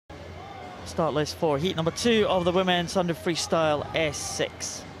start list for heat number 2 of the women's 100 freestyle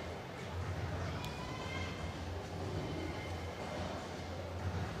S6.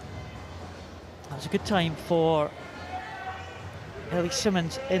 That was a good time for Ellie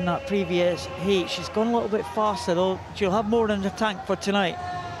Simmonds in that previous heat. She's gone a little bit faster though. She'll have more in the tank for tonight.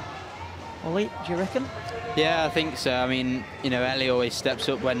 Ollie, do you reckon? Yeah, I think so. I mean, you know, Ellie always steps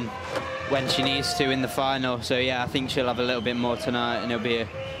up when she needs to in the final. So yeah, I think she'll have a little bit more tonight and it'll be a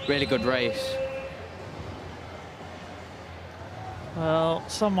really good race. Well,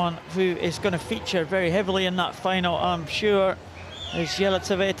 someone who is going to feature very heavily in that final, I'm sure, is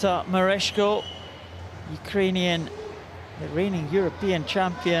Yelyzaveta MERESHKO, Ukrainian, the reigning European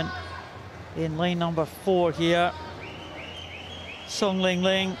champion, in lane number 4 here. Song Ling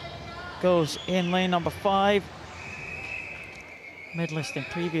Ling goes in lane number 5, medalist in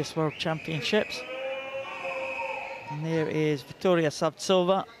previous World Championships. And there is Victoria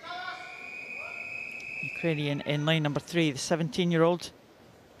Savtsova, Ukrainian, in lane number 3, the 17-year-old.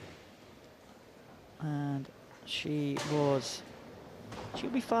 And she'll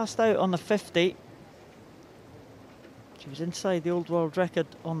be fast out on the 50. She was inside the old world record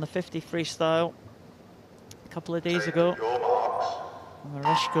on the 50 freestyle a couple of days ago.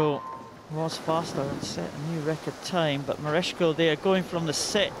 MERESHKO was faster and set a new record time, but MERESHKO there going from the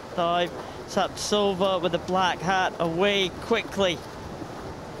sit dive. Savtsova with the black hat away quickly.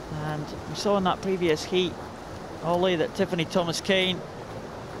 And we saw in that previous heat, Ollie, that Tiffany Thomas-Kane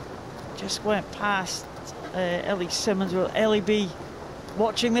just went past Ellie Simmonds. Will Ellie be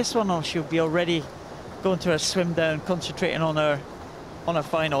watching this one, or she'll be already going to her swim down, concentrating on her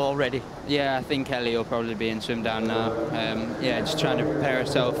final already? Yeah, I think Ellie will probably be in swim down now. Yeah, just trying to prepare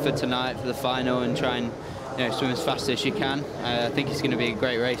herself for tonight, for the final, and try and, you know, swim as fast as she can. I think it's going to be a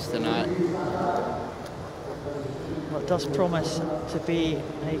great race tonight. Well, it does promise to be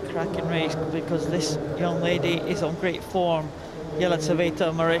a cracking race because this young lady is on great form.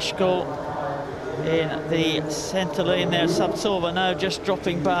 Yelyzaveta MERESHKO in the centre lane there. Savtsova now just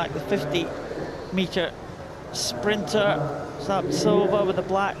dropping back, the 50-metre sprinter. Savtsova with the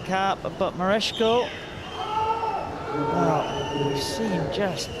black cap, but MERESHKO, well, we've seen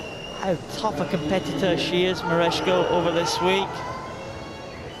just how tough a competitor she is, MERESHKO, over this week.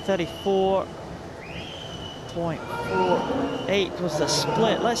 34.48 was the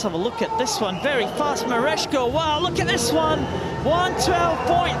split. Let's have a look at this one. Very fast MERESHKO. Wow, look at this one.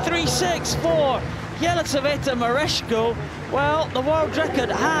 1:12.36 for Yelyzaveta MERESHKO. Well, the world record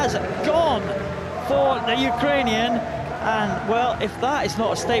has gone for the Ukrainian. And, well, if that is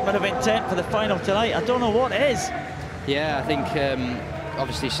not a statement of intent for the final tonight, I don't know what is. Yeah, I think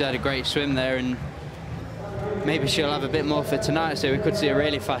obviously she had a great swim there, and maybe she'll have a bit more for tonight, so we could see a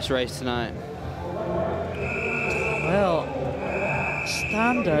really fast race tonight. Well,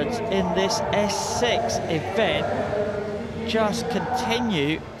 standards in this S6 event just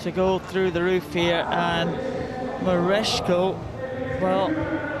continue to go through the roof here, and MERESHKO, well,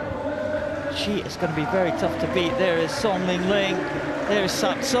 she is going to be very tough to beat. There is Song Ling Ling, there is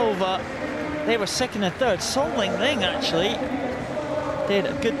Savtsova. They were second and third. Song Ling Ling actually did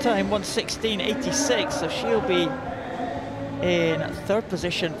a good time, 1:16.86, so she'll be in third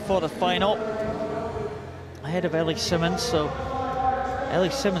position for the final, ahead of Ellie Simmonds. So Ellie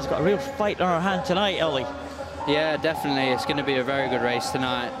Simmonds got a real fight on her hand tonight, Ellie. Yeah, definitely. It's going to be a very good race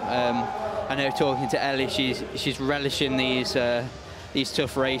tonight. I know, talking to Ellie, she's relishing these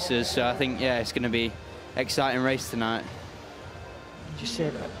tough races, so I think, yeah, it's going to be an exciting race tonight. You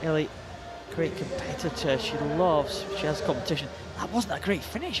said Ellie, great competitor. She has competition. That wasn't a great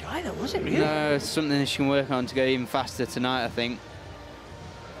finish either, was it, really? No, it's something that she can work on to go even faster tonight, I think.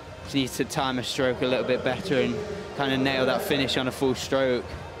 She needs to time her stroke a little bit better and kind of nail that finish on a full stroke.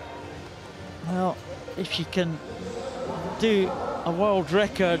 Well, if she can do a world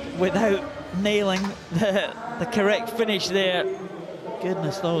record without nailing the correct finish there,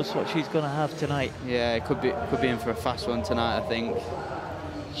 goodness knows what she's going to have tonight. Yeah, it could be in for a fast one tonight, I think.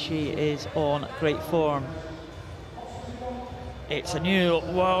 She is on great form. It's a new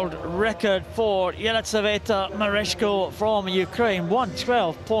world record for Yelyzaveta MERESHKO from Ukraine,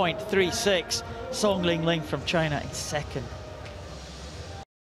 1:12.36. Song Ling Ling from China in second.